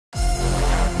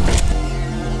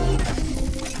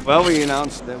Well, we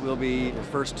announced that we'll be the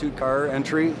first two-car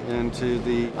entry into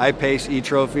the iPace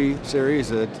eTROPHY series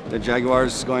that the Jaguar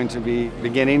is going to be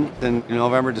beginning in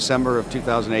November, December of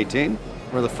 2018.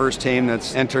 We're the first team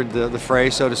that's entered the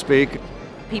fray, so to speak.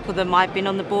 People that might have been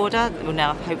on the border will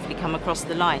now hopefully come across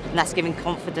the line. And that's giving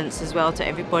confidence as well to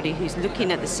everybody who's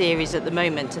looking at the series at the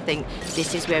moment to think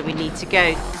this is where we need to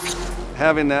go.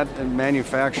 Having that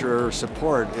manufacturer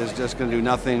support is just going to do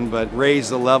nothing but raise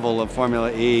the level of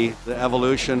Formula E. The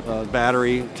evolution of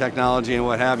battery technology and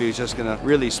what have you is just going to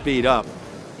really speed up.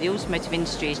 The automotive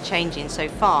industry is changing so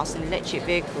fast, and electric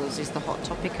vehicles is the hot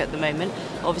topic at the moment.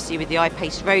 Obviously with the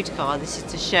iPace road car, this is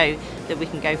to show that we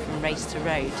can go from race to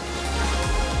road.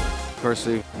 Of course,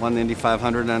 we won the Indy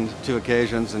 500 on 2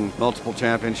 occasions and multiple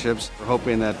championships. We're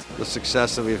hoping that the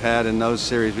success that we've had in those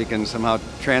series, we can somehow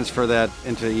transfer that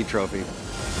into eTROPHY.